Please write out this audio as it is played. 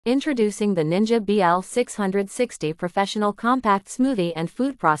Introducing the Ninja BL660 Professional Compact Smoothie and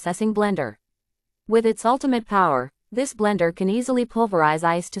Food Processing Blender. With its ultimate power, this blender can easily pulverize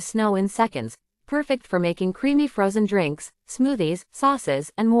ice to snow in seconds, perfect for making creamy frozen drinks, smoothies,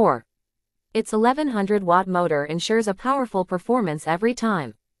 sauces, and more. Its 1100-watt motor ensures a powerful performance every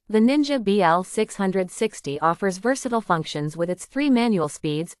time. The Ninja BL660 offers versatile functions with its 3 manual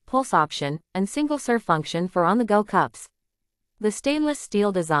speeds, pulse option, and single-serve function for on-the-go cups. The stainless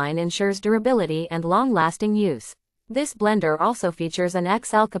steel design ensures durability and long-lasting use. This blender also features an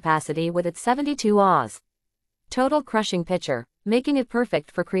XL capacity with its 72 Oz total crushing pitcher, making it perfect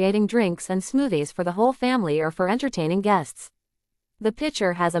for creating drinks and smoothies for the whole family or for entertaining guests. The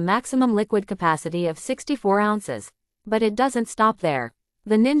pitcher has a maximum liquid capacity of 64 ounces. But it doesn't stop there.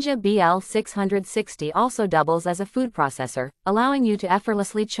 The Ninja BL660 also doubles as a food processor, allowing you to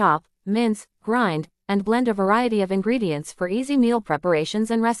effortlessly chop, mince, grind, and blend a variety of ingredients for easy meal preparations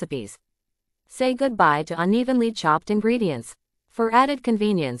and recipes. Say goodbye to unevenly chopped ingredients. For added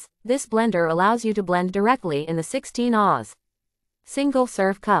convenience, this blender allows you to blend directly in the 16 Oz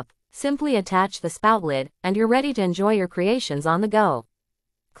single-serve cup. Simply attach the spout lid, and you're ready to enjoy your creations on the go.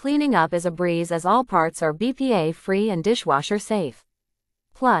 Cleaning up is a breeze as all parts are BPA-free and dishwasher-safe.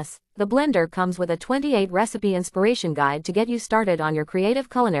 Plus, the blender comes with a 28-recipe inspiration guide to get you started on your creative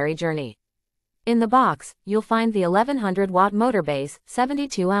culinary journey. In the box, you'll find the 1100-watt motor base,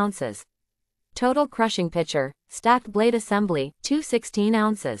 72 ounces. Total crushing pitcher, stacked blade assembly, 2 16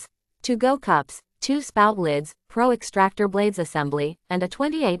 ounces. To-go cups, 2 spout lids, pro extractor blades assembly, and a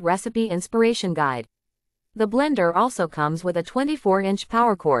 28-recipe inspiration guide. The blender also comes with a 24-inch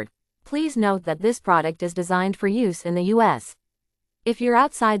power cord. Please note that this product is designed for use in the US. If you're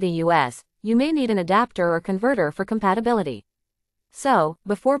outside the US, you may need an adapter or converter for compatibility. So,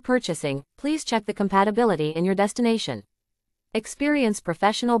 before purchasing, please check the compatibility in your destination. Experience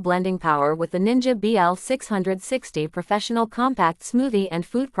professional blending power with the Ninja BL660 Professional Compact Smoothie and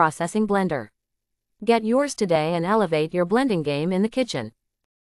Food Processing Blender. Get yours today and elevate your blending game in the kitchen.